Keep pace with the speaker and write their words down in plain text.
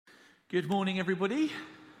Good morning, everybody.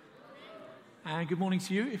 And good morning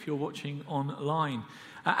to you if you're watching online.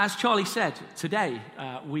 As Charlie said, today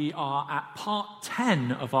we are at part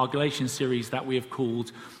 10 of our Galatians series that we have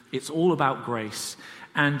called It's All About Grace.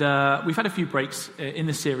 And we've had a few breaks in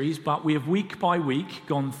the series, but we have week by week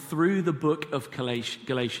gone through the book of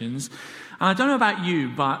Galatians. And I don't know about you,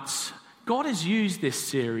 but God has used this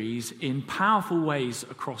series in powerful ways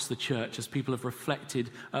across the church as people have reflected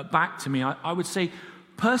back to me. I would say,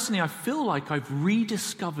 personally, I feel like I've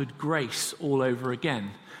rediscovered grace all over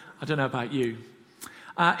again. I don't know about you.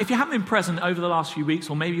 If you haven't been present over the last few weeks,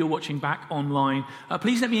 or maybe you're watching back online,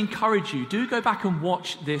 please let me encourage you. Do go back and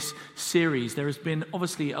watch this series. There has been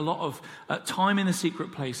obviously a lot of time in the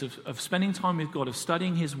secret place of spending time with God, of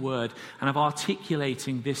studying His Word, and of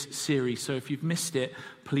articulating this series. So if you've missed it,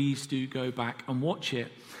 please do go back and watch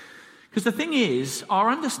it. Because the thing is,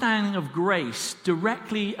 our understanding of grace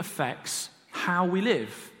directly affects how we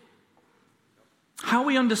live. How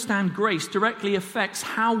we understand grace directly affects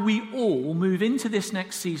how we all move into this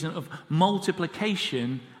next season of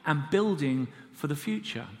multiplication and building for the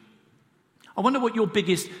future. I wonder what your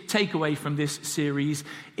biggest takeaway from this series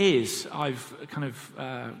is. I'm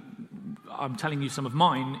telling you some of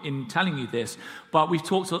mine in telling you this, but we've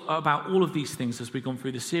talked about all of these things as we've gone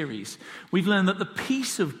through the series. We've learned that the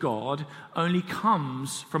peace of God only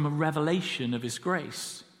comes from a revelation of His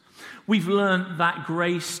grace. We've learned that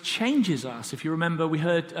grace changes us. If you remember, we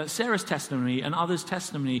heard Sarah's testimony and others'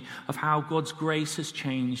 testimony of how God's grace has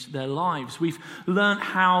changed their lives. We've learned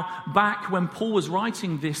how back when Paul was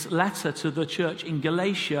writing this letter to the church in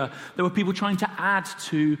Galatia, there were people trying to add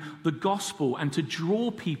to the gospel and to draw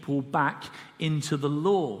people back into the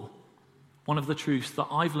law. One of the truths that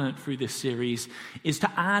I've learned through this series is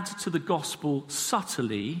to add to the gospel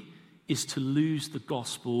subtly is to lose the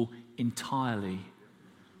gospel entirely.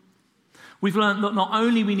 We've learned that not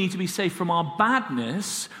only we need to be saved from our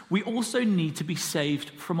badness, we also need to be saved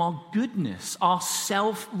from our goodness, our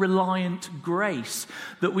self-reliant grace,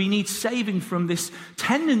 that we need saving from this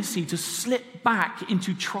tendency to slip back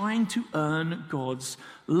into trying to earn God's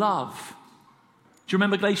love. Do you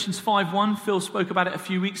remember Galatians 5:1? Phil spoke about it a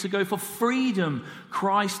few weeks ago. For freedom,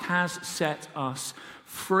 Christ has set us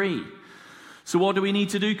free. So what do we need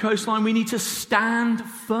to do, Coastline? We need to stand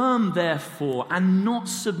firm, therefore, and not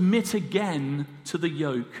submit again to the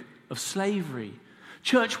yoke of slavery.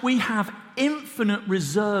 Church, we have infinite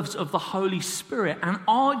reserves of the Holy Spirit, and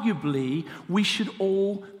arguably we should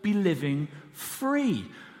all be living free.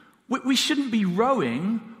 We shouldn't be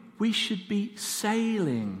rowing, we should be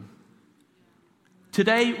sailing.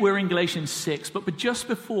 Today we're in Galatians 6, but just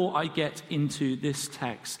before I get into this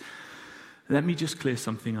text, let me just clear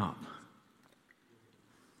something up.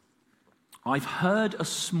 I've heard a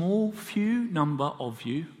few number of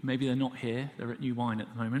you, maybe they're not here, they're at New Wine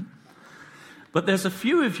at the moment, but there's a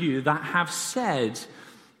few of you that have said,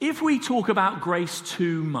 if we talk about grace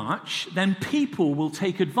too much, then people will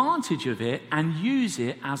take advantage of it and use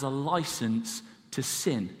it as a license to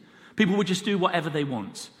sin. People will just do whatever they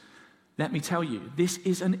want. Let me tell you, this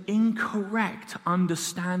is an incorrect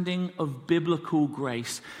understanding of biblical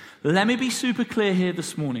grace. Let me be super clear here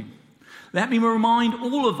this morning. Let me remind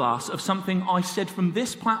all of us of something I said from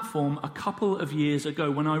this platform a couple of years ago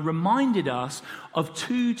when I reminded us of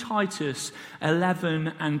 2 Titus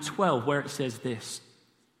 11 and 12, where it says this.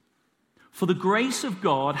 For the grace of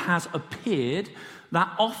God has appeared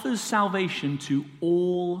that offers salvation to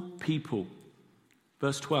all people.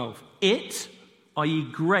 Verse 12. It, i.e.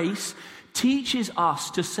 grace, teaches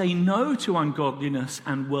us to say no to ungodliness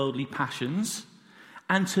and worldly passions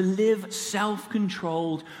and to live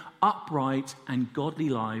self-controlled, upright and godly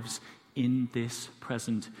lives in this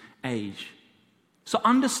present age. So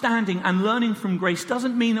understanding and learning from grace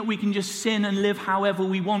doesn't mean that we can just sin and live however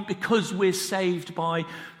we want because we're saved by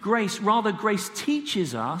grace. Rather, grace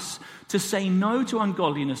teaches us to say no to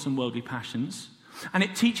ungodliness and worldly passions, and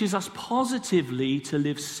it teaches us positively to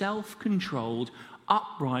live self-controlled,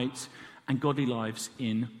 upright and godly lives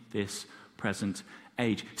in this present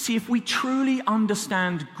age. See, if we truly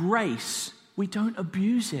understand grace, we don't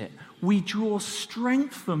abuse it. We draw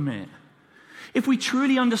strength from it. If we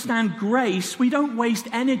truly understand grace, we don't waste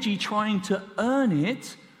energy trying to earn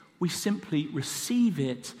it. We simply receive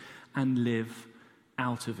it and live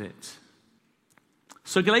out of it.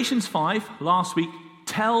 So Galatians 5, last week,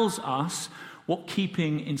 tells us what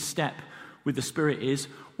keeping in step with the Spirit is,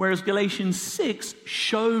 whereas Galatians 6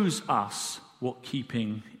 shows us what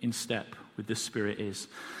keeping in step with the Spirit is.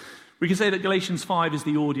 We can say that Galatians 5 is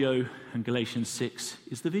the audio and Galatians 6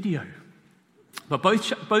 is the video. But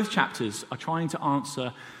both chapters are trying to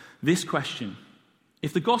answer this question.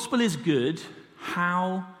 If the gospel is good,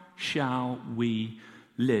 how shall we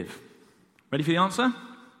live? Ready for the answer?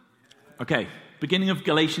 Okay, beginning of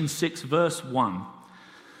Galatians 6, verse 1.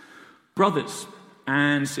 Brothers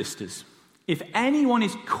and sisters, if anyone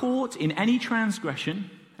is caught in any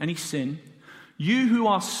transgression, any sin, you who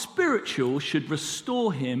are spiritual should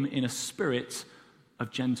restore him in a spirit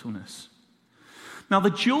of gentleness. Now, the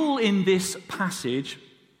jewel in this passage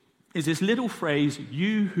is this little phrase,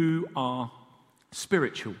 you who are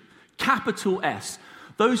spiritual. Capital S.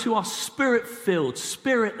 Those who are spirit-filled,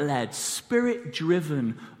 spirit-led,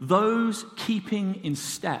 spirit-driven, those keeping in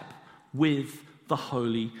step with the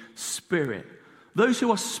Holy Spirit. Those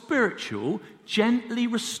who are spiritual gently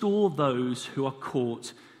restore those who are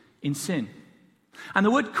caught in sin. And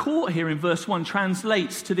the word caught here in verse 1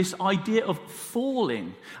 translates to this idea of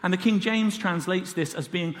falling. And the King James translates this as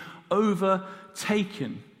being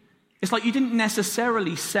overtaken. It's like you didn't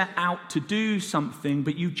necessarily set out to do something,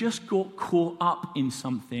 but you just got caught up in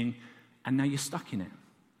something, and now you're stuck in it.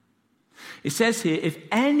 It says here, if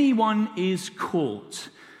anyone is caught,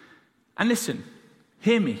 and listen,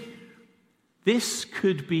 hear me, this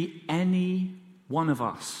could be any one of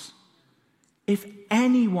us. If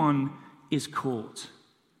anyone is caught,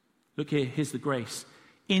 look here, here's the grace,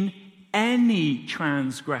 in any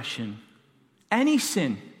transgression, any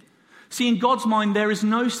sin. See, in God's mind, there is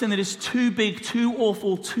no sin that is too big, too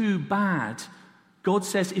awful, too bad. God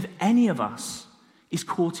says, if any of us is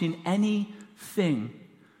caught in anything,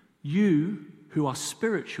 you who are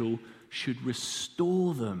spiritual should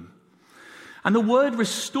restore them. And the word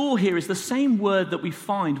restore here is the same word that we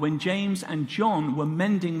find when James and John were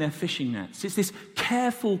mending their fishing nets. It's this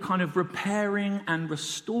careful kind of repairing and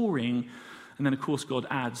restoring. And then, of course, God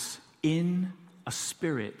adds, in a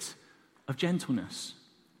spirit of gentleness.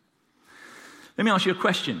 Let me ask you a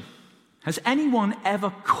question. Has anyone ever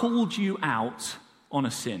called you out on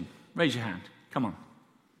a sin? Raise your hand. Come on.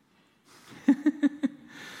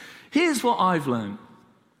 Here's what I've learned.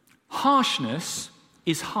 Harshness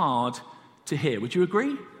is hard to hear. Would you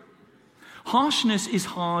agree? Harshness is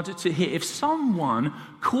hard to hear. If someone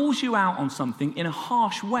calls you out on something in a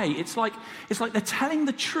harsh way, it's like they're telling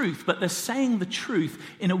the truth, but they're saying the truth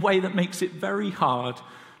in a way that makes it very hard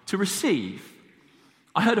to receive.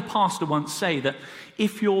 I heard a pastor once say that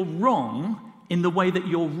if you're wrong in the way that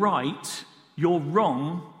you're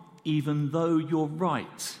wrong even though you're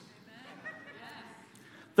right.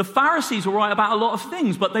 The Pharisees were right about a lot of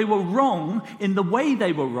things, but they were wrong in the way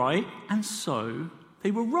they were right, and so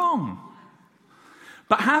they were wrong.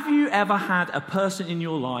 But have you ever had a person in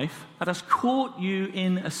your life that has caught you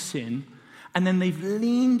in a sin, and then they've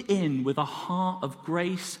leaned in with a heart of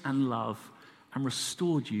grace and love and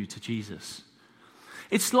restored you to Jesus?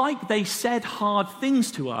 It's like they said hard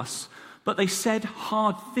things to us, but they said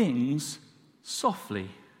hard things softly.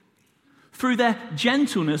 Through their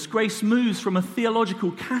gentleness, grace moves from a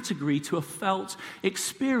theological category to a felt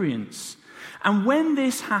experience. And when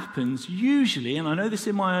this happens, usually, and I know this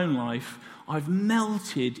in my own life, I've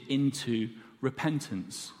melted into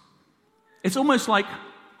repentance. It's almost like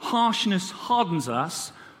harshness hardens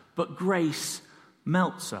us, but grace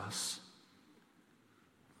melts us.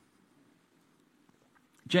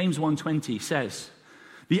 James 1:20 says,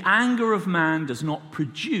 the anger of man does not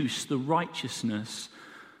produce the righteousness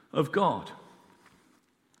of God.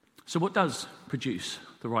 So what does produce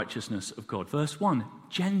the righteousness of God? Verse 1,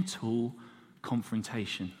 gentle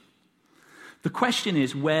confrontation. The question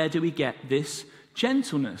is, where do we get this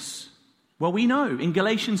gentleness? Well, we know in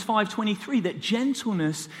Galatians 5:23 that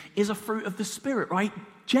gentleness is a fruit of the Spirit, right?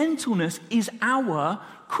 Gentleness is our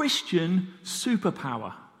Christian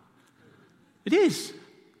superpower. It is.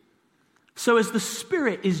 So as the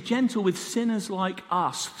Spirit is gentle with sinners like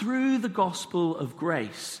us through the gospel of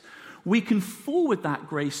grace, we can forward that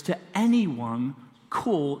grace to anyone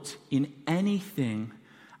caught in anything,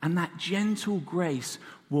 and that gentle grace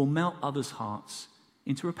will melt others' hearts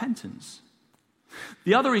into repentance.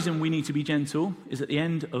 The other reason we need to be gentle is at the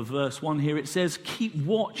end of verse 1 here. It says, keep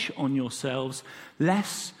watch on yourselves,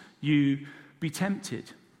 lest you be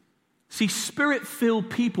tempted. See, Spirit-filled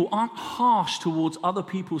people aren't harsh towards other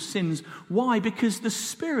people's sins. Why? Because the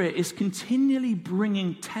Spirit is continually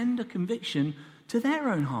bringing tender conviction to their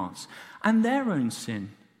own hearts and their own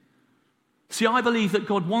sin. See, I believe that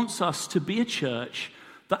God wants us to be a church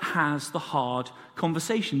that has the hard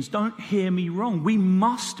conversations. Don't hear me wrong. We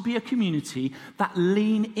must be a community that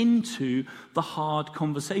lean into the hard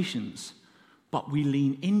conversations, but we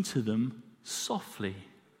lean into them softly.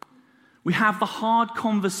 We have the hard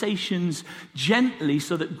conversations gently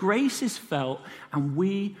so that grace is felt and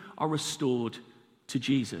we are restored to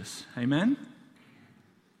Jesus. Amen?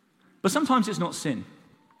 But sometimes it's not sin.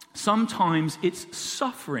 Sometimes it's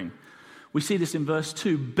suffering. We see this in verse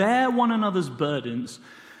 2. Bear one another's burdens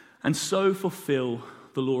and so fulfill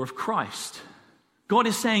the law of Christ. God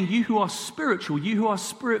is saying, you who are spiritual, you who are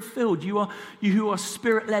spirit-filled, you who are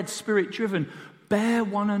spirit-led, spirit-driven, bear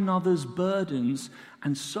one another's burdens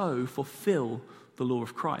and so fulfill the law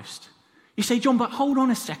of Christ. You say, John, but hold on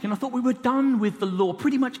a second. I thought we were done with the law.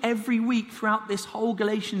 Pretty much every week throughout this whole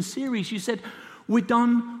Galatians series, you said, we're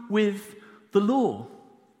done with the law.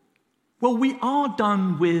 Well, we are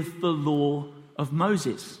done with the law of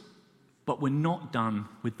Moses, but we're not done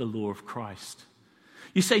with the law of Christ.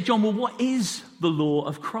 You say, John, well, what is the law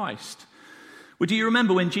of Christ? Well, do you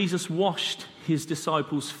remember when Jesus washed his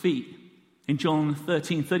disciples' feet? In John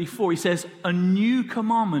 13:34, he says, a new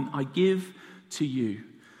commandment I give to you,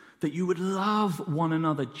 that you would love one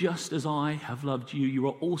another just as I have loved you. You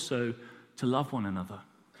are also to love one another.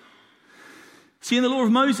 See, in the law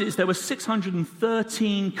of Moses, there were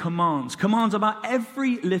 613 commands about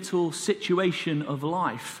every little situation of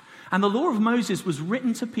life. And the law of Moses was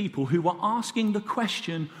written to people who were asking the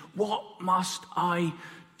question, what must I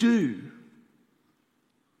do?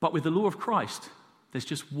 But with the law of Christ, there's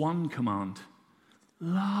just one command.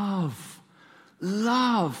 Love.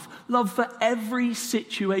 Love. Love for every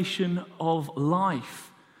situation of life.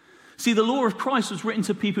 See, the law of Christ was written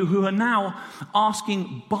to people who are now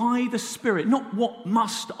asking by the Spirit, not what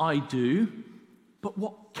must I do, but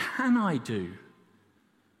what can I do?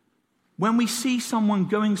 When we see someone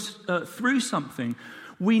going through something,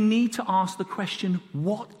 we need to ask the question,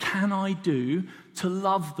 what can I do to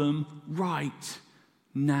love them right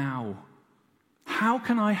now? How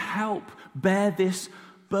can I help bear this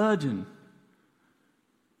burden?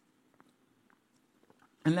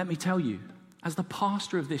 And let me tell you, as the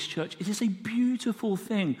pastor of this church, it is a beautiful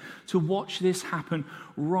thing to watch this happen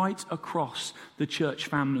right across the church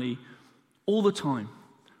family all the time.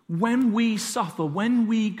 When we suffer, when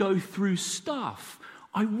we go through stuff,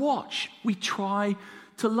 I watch. We try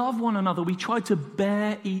to love one another. We try to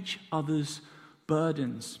bear each other's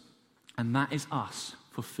burdens. And that is us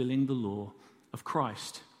fulfilling the law of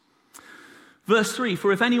Christ. Verse 3,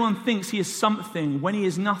 for if anyone thinks he is something when he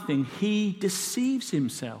is nothing, he deceives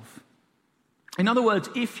himself. In other words,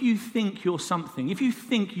 if you think you're something, if you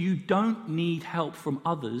think you don't need help from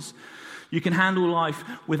others, you can handle life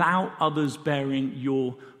without others bearing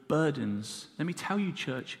your burdens. Let me tell you,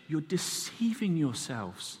 church, you're deceiving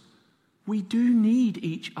yourselves. We do need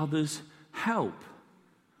each other's help.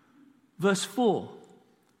 Verse 4,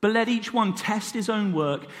 but let each one test his own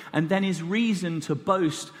work, and then his reason to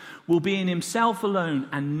boast will be in himself alone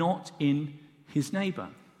and not in his neighbor.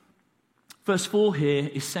 Verse 4 here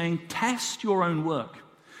is saying, test your own work.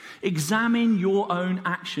 Examine your own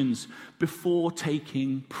actions before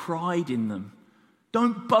taking pride in them.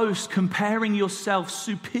 Don't boast comparing yourself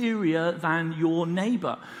superior than your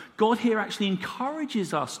neighbor. God here actually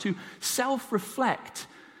encourages us to self-reflect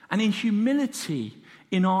and in humility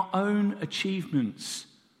in our own achievements.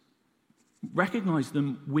 Recognize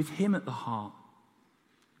them with him at the heart.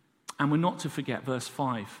 And we're not to forget verse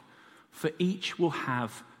 5. For each will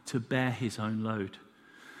have to bear his own load.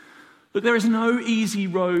 Look, there is no easy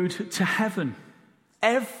road to heaven.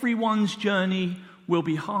 Everyone's journey will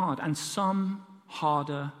be hard, and some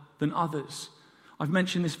harder than others. I've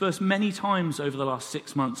mentioned this verse many times over the last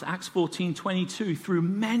 6 months. Acts 14:22, through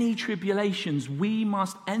many tribulations we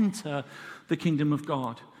must enter the kingdom of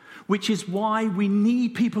God, which is why we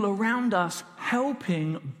need people around us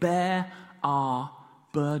helping bear our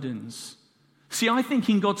burdens. See, I think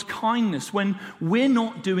in God's kindness, when we're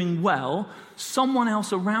not doing well, someone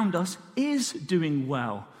else around us is doing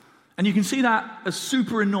well. And you can see that as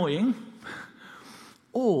super annoying,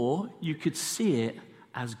 or you could see it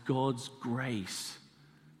as God's grace.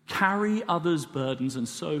 Carry others' burdens and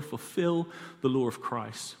so fulfill the law of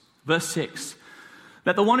Christ. Verse 6,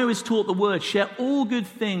 let the one who is taught the word share all good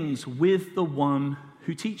things with the one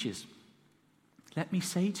who teaches. Let me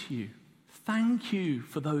say to you, thank you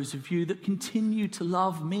for those of you that continue to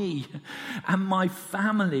love me and my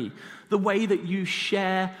family, the way that you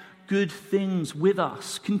share good things with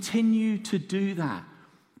us. Continue to do that.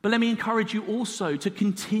 But let me encourage you also to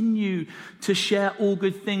continue to share all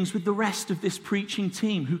good things with the rest of this preaching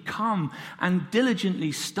team who come and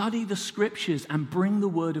diligently study the scriptures and bring the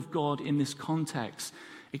word of God in this context.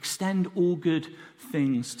 Extend all good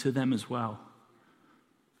things to them as well.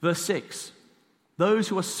 Verse 6, those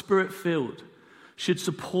who are spirit-filled should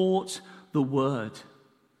support the word.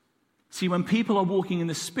 See, when people are walking in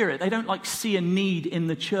the Spirit, they don't see a need in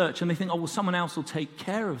the church and they think, oh, well, someone else will take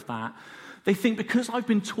care of that. They think, because I've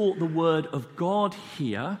been taught the word of God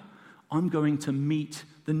here, I'm going to meet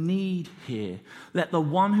the need here. Let the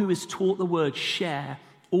one who is taught the word share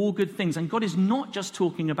all good things. And God is not just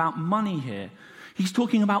talking about money here. He's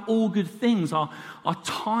talking about all good things, our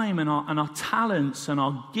time and our talents and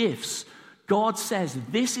our gifts. God says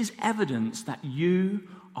this is evidence that you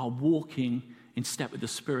are walking in step with the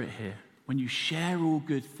Spirit here, when you share all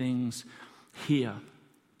good things here.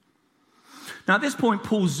 Now at this point,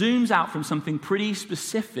 Paul zooms out from something pretty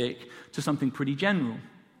specific to something pretty general.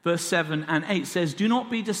 Verse 7 and 8 says, "Do not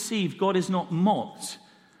be deceived, God is not mocked.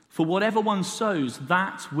 For whatever one sows,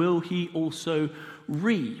 that will he also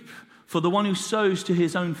reap. For the one who sows to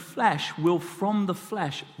his own flesh will from the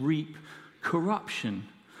flesh reap corruption.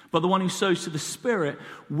 But the one who sows to the Spirit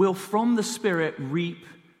will from the Spirit reap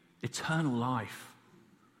eternal life."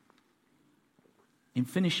 In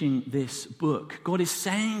finishing this book, God is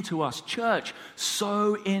saying to us, church,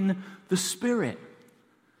 sow in the Spirit.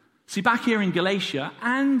 See, back here in Galatia,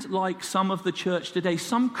 and like some of the church today,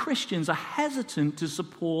 some Christians are hesitant to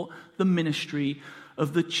support the ministry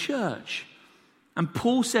of the church. And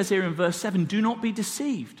Paul says here in verse 7, "Do not be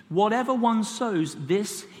deceived. Whatever one sows,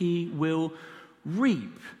 this he will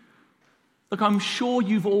reap." Look, I'm sure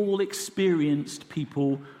you've all experienced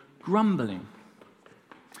people grumbling.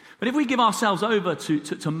 But if we give ourselves over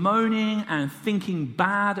to moaning and thinking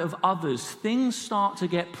bad of others, things start to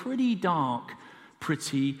get pretty dark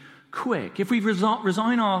pretty quick. If we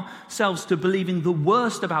resign ourselves to believing the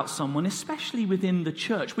worst about someone, especially within the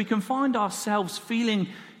church, we can find ourselves feeling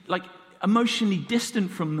like emotionally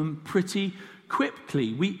distant from them pretty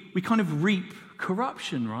quickly. We kind of reap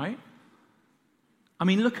corruption, right? I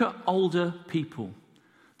mean, look at older people.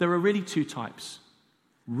 There are really two types: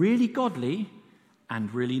 really godly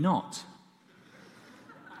and really not.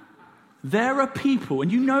 There are people,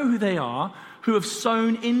 and you know who they are, who have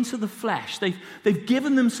sown into the flesh. They've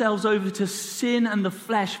given themselves over to sin and the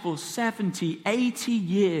flesh for 70, 80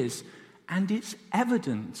 years, and it's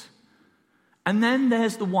evident. And then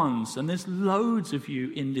there's the ones, and there's loads of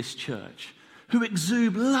you in this church, who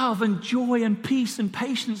exude love and joy and peace and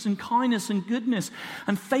patience and kindness and goodness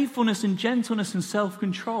and faithfulness and gentleness and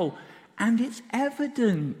self-control. And it's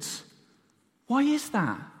evident. Why is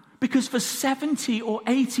that? Because for 70 or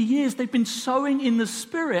 80 years, they've been sowing in the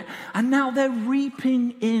Spirit, and now they're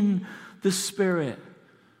reaping in the Spirit.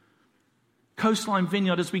 Coastline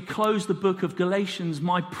Vineyard, as we close the book of Galatians,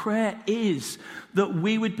 my prayer is that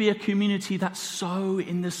we would be a community that sow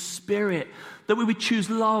in the Spirit, that we would choose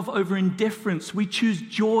love over indifference, we choose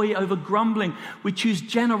joy over grumbling, we choose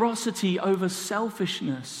generosity over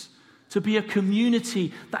selfishness, to be a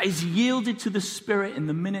community that is yielded to the Spirit in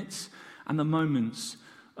the minutes and the moments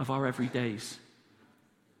of our everydays.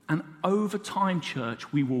 And over time,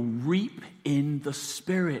 church, we will reap in the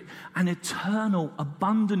Spirit an eternal,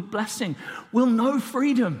 abundant blessing. We'll know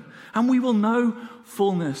freedom, and we will know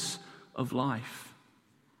fullness of life.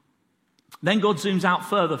 Then God zooms out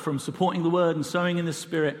further from supporting the word and sowing in the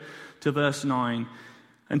Spirit to verse 9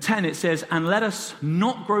 and 10. It says, "And let us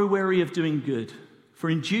not grow weary of doing good, for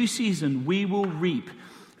in due season we will reap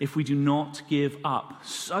if we do not give up.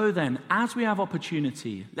 So then, as we have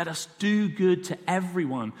opportunity, let us do good to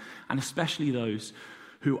everyone, and especially those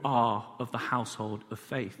who are of the household of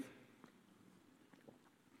faith."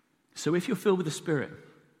 So if you're filled with the Spirit,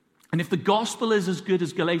 and if the gospel is as good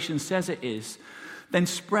as Galatians says it is, then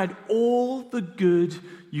spread all the good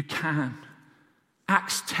you can.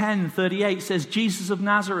 Acts 10:38 says, "Jesus of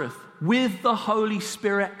Nazareth, with the Holy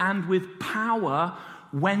Spirit and with power,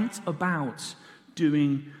 went about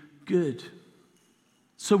doing good."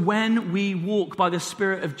 So when we walk by the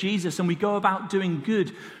Spirit of Jesus and we go about doing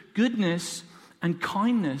good, goodness and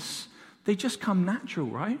kindness, they just come natural,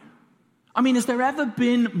 right? I mean, has there ever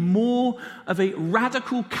been more of a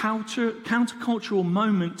radical countercultural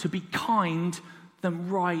moment to be kind than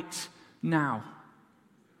right now?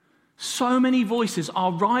 So many voices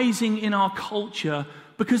are rising in our culture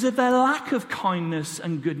because of their lack of kindness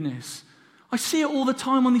and goodness. I see it all the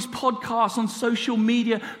time on these podcasts, on social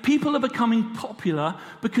media. People are becoming popular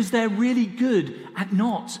because they're really good at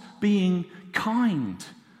not being kind.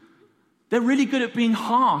 They're really good at being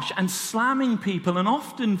harsh and slamming people. And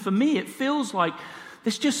often, for me, it feels like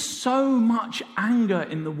there's just so much anger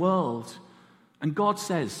in the world. And God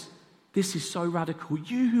says, this is so radical.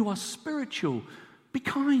 You who are spiritual, be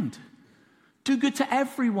kind. Do good to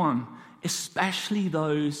everyone, especially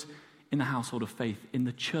those in the household of faith, in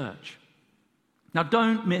the church. Now,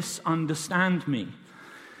 don't misunderstand me.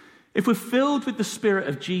 If we're filled with the Spirit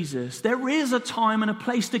of Jesus, there is a time and a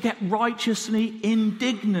place to get righteously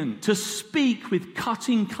indignant, to speak with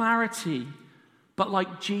cutting clarity. But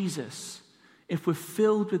like Jesus, if we're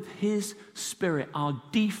filled with his Spirit, our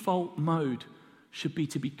default mode should be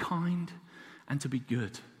to be kind and to be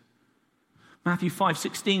good. Matthew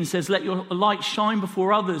 5:16 says, let your light shine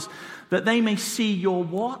before others, that they may see your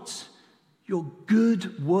what? Your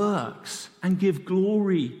good works, and give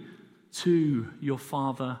glory to your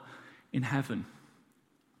Father in heaven.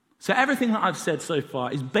 So everything that I've said so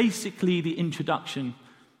far is basically the introduction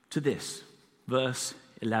to this, verse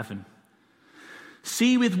 11.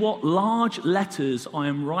 See with what large letters I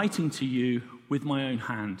am writing to you with my own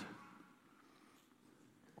hand.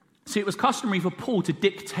 See, it was customary for Paul to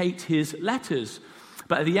dictate his letters.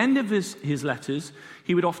 But at the end of his letters,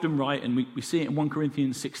 he would often write, and we see it in 1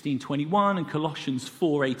 Corinthians 16:21 and Colossians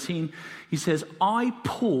 4:18. He says, I,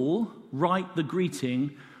 Paul, write the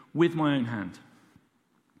greeting with my own hand.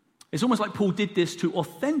 It's almost like Paul did this to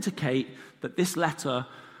authenticate that this letter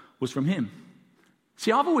was from him.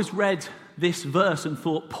 See, I've always read this verse and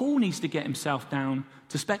thought, Paul needs to get himself down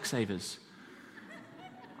to Specsavers.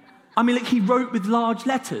 I mean, like, he wrote with large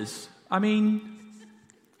letters.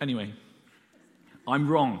 Anyway, I'm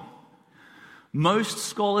wrong. Most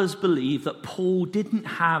scholars believe that Paul didn't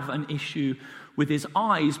have an issue with his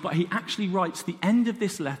eyes, but he actually writes the end of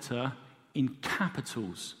this letter in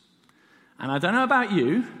capitals. And I don't know about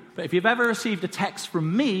you, but if you've ever received a text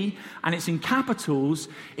from me and it's in capitals,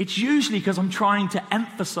 it's usually because I'm trying to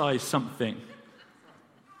emphasize something.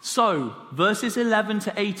 So, verses 11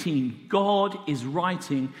 to 18, God is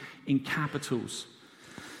writing in capitals.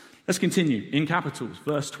 Let's continue. In capitals,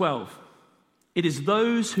 verse 12. It is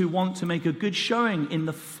those who want to make a good showing in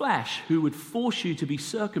the flesh who would force you to be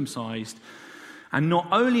circumcised, and not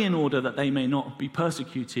only in order that they may not be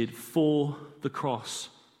persecuted for the cross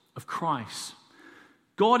of Christ.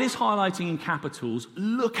 God is highlighting in capitals,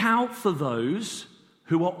 look out for those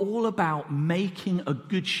who are all about making a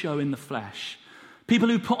good show in the flesh. People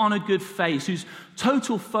who put on a good face, whose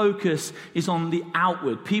total focus is on the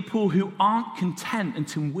outward. People who aren't content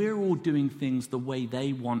until we're all doing things the way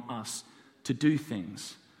they want us to do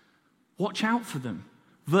things. Watch out for them.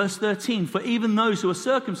 Verse 13, for even those who are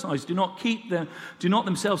circumcised do not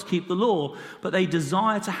themselves keep the law, but they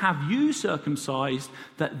desire to have you circumcised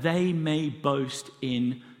that they may boast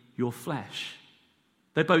in your flesh.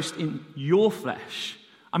 They boast in your flesh.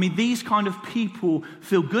 These kind of people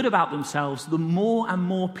feel good about themselves. The more and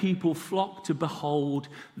more people flock to behold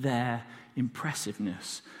their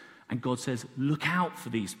impressiveness. And God says, look out for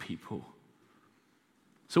these people.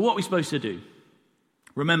 So what are we supposed to do?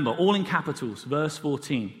 Remember, all in capitals, verse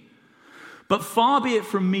 14. But far be it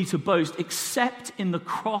from me to boast, except in the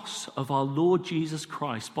cross of our Lord Jesus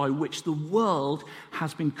Christ, by which the world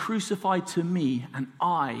has been crucified to me, and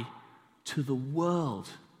I to the world.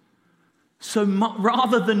 So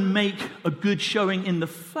rather than make a good showing in the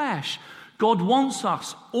flesh, God wants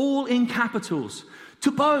us, all in capitals,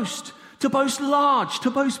 to boast large, to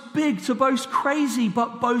boast big, to boast crazy,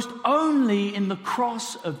 but boast only in the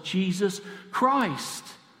cross of Jesus Christ.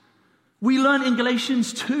 We learn in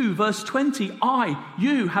Galatians 2, verse 20,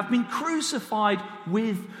 you have been crucified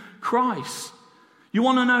with Christ. You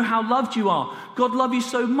want to know how loved you are? God loved you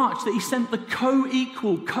so much that he sent the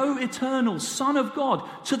co-equal, co-eternal Son of God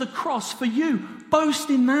to the cross for you. Boast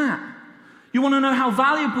in that. You want to know how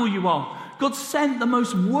valuable you are? God sent the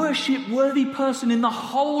most worship-worthy person in the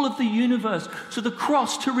whole of the universe to the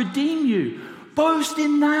cross to redeem you. Boast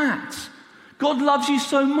in that. God loves you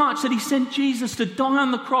so much that he sent Jesus to die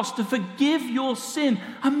on the cross to forgive your sin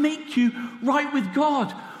and make you right with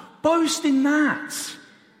God. Boast in that.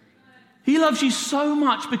 He loves you so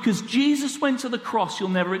much because Jesus went to the cross. You'll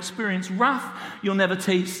never experience wrath. You'll never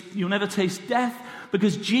taste death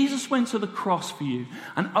because Jesus went to the cross for you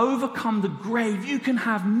and overcome the grave. You can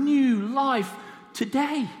have new life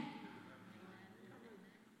today.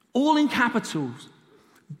 All in capitals.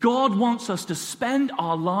 God wants us to spend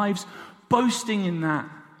our lives boasting in that.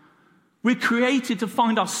 We're created to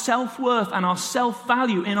find our self-worth and our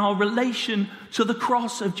self-value in our relation to the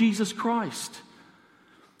cross of Jesus Christ.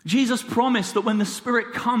 Jesus promised that when the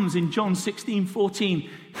Spirit comes in John 16:14,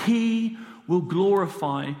 he will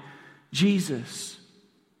glorify Jesus.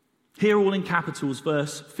 Here, all in capitals,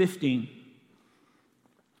 verse 15.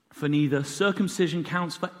 For neither circumcision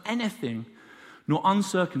counts for anything, nor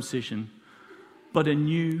uncircumcision, but a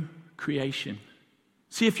new creation.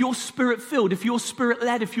 See, if you're Spirit-filled, if you're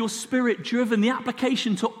Spirit-led, if you're Spirit-driven, the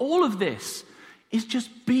application to all of this is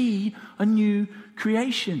just be a new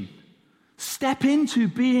creation. Step into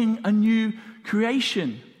being a new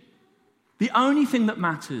creation. The only thing that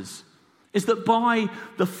matters is that by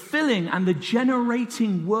the filling and the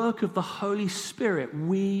generating work of the Holy Spirit,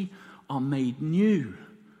 we are made new.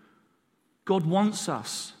 God wants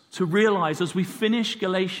us to realize as we finish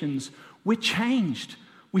Galatians, we're changed.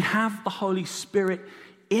 We have the Holy Spirit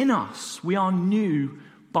in us. We are new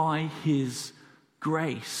by his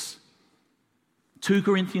grace. 2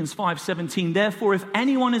 Corinthians 5:17, therefore, if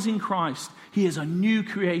anyone is in Christ, he is a new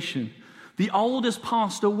creation. The old has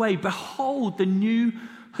passed away. Behold, the new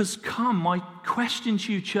has come. My question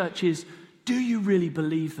to you, church, is, do you really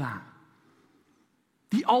believe that?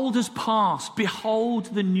 The old has passed. Behold,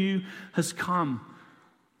 the new has come.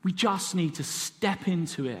 We just need to step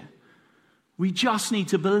into it. We just need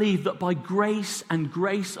to believe that by grace and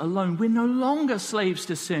grace alone, we're no longer slaves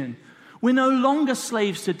to sin. We're no longer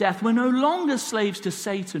slaves to death. We're no longer slaves to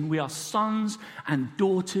Satan. We are sons and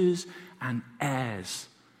daughters and heirs.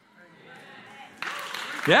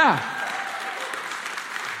 Yeah.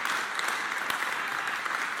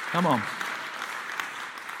 Come on.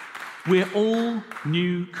 We're all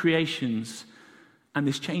new creations, and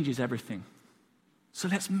this changes everything. So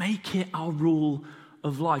let's make it our rule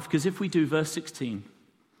of life, because if we do, verse 16,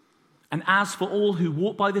 and as for all who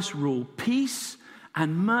walk by this rule, peace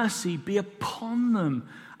and mercy be upon them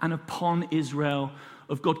and upon Israel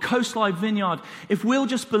of God. Coastline Vineyard, if we'll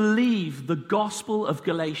just believe the gospel of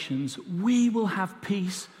Galatians, we will have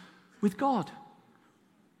peace with God.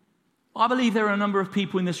 I believe there are a number of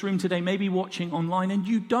people in this room today, maybe watching online, and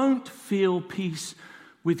you don't feel peace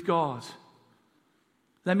with God.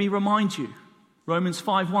 Let me remind you, Romans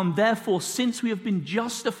 5:1, therefore, since we have been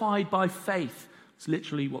justified by faith, it's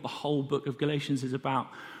literally what the whole book of Galatians is about,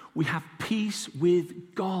 we have peace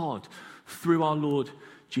with God through our Lord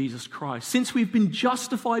Jesus Christ. Since we've been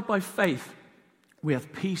justified by faith, we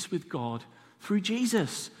have peace with God through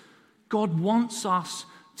Jesus. God wants us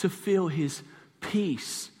to feel his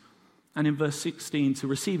peace. And in verse 16, to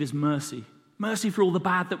receive his mercy. Mercy for all the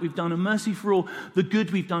bad that we've done, and mercy for all the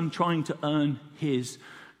good we've done trying to earn his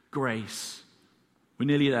grace. We're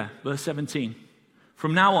nearly there. Verse 17.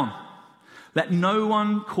 From now on, let no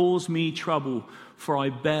one cause me trouble, for I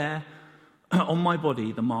bear on my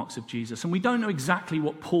body the marks of Jesus. And we don't know exactly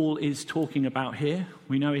what Paul is talking about here.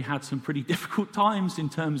 We know he had some pretty difficult times in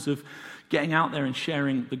terms of getting out there and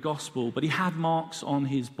sharing the gospel, but he had marks on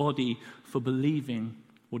his body for believing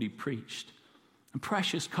what he preached. And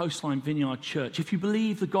precious Coastline Vineyard Church, if you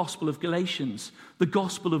believe the gospel of Galatians, the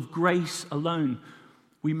gospel of grace alone,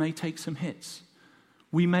 we may take some hits.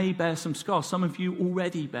 We may bear some scars. Some of you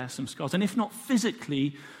already bear some scars. And if not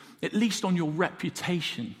physically, at least on your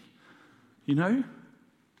reputation. You know?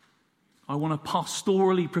 I want to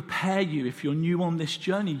pastorally prepare you. If you're new on this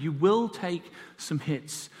journey, you will take some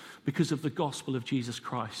hits because of the gospel of Jesus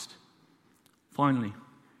Christ. Finally,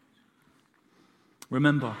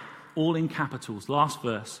 remember, all in capitals, last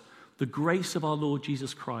verse, the grace of our Lord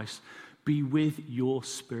Jesus Christ be with your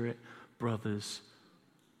spirit, brothers.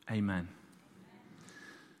 Amen.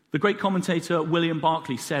 The great commentator William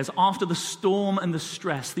Barclay says, after the storm and the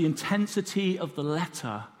stress, the intensity of the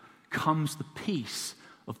letter, comes the peace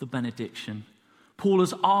of the benediction. Paul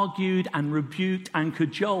has argued and rebuked and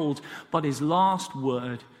cajoled, but his last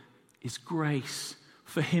word is grace.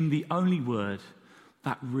 For him, the only word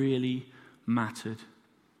that really mattered.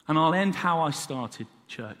 And I'll end how I started,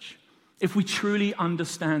 church. If we truly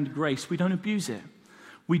understand grace, we don't abuse it.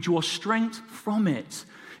 We draw strength from it.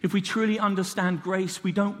 If we truly understand grace,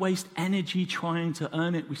 we don't waste energy trying to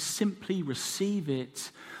earn it. We simply receive it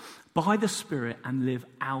by the Spirit and live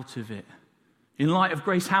out of it. In light of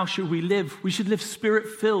grace, how should we live? We should live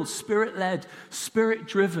Spirit-filled, Spirit-led,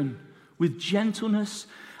 Spirit-driven, with gentleness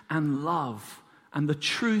and love. And the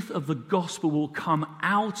truth of the gospel will come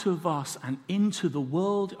out of us and into the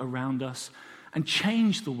world around us and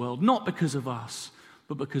change the world, not because of us,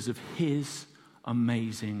 but because of his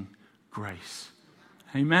amazing grace.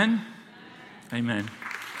 Amen? Amen.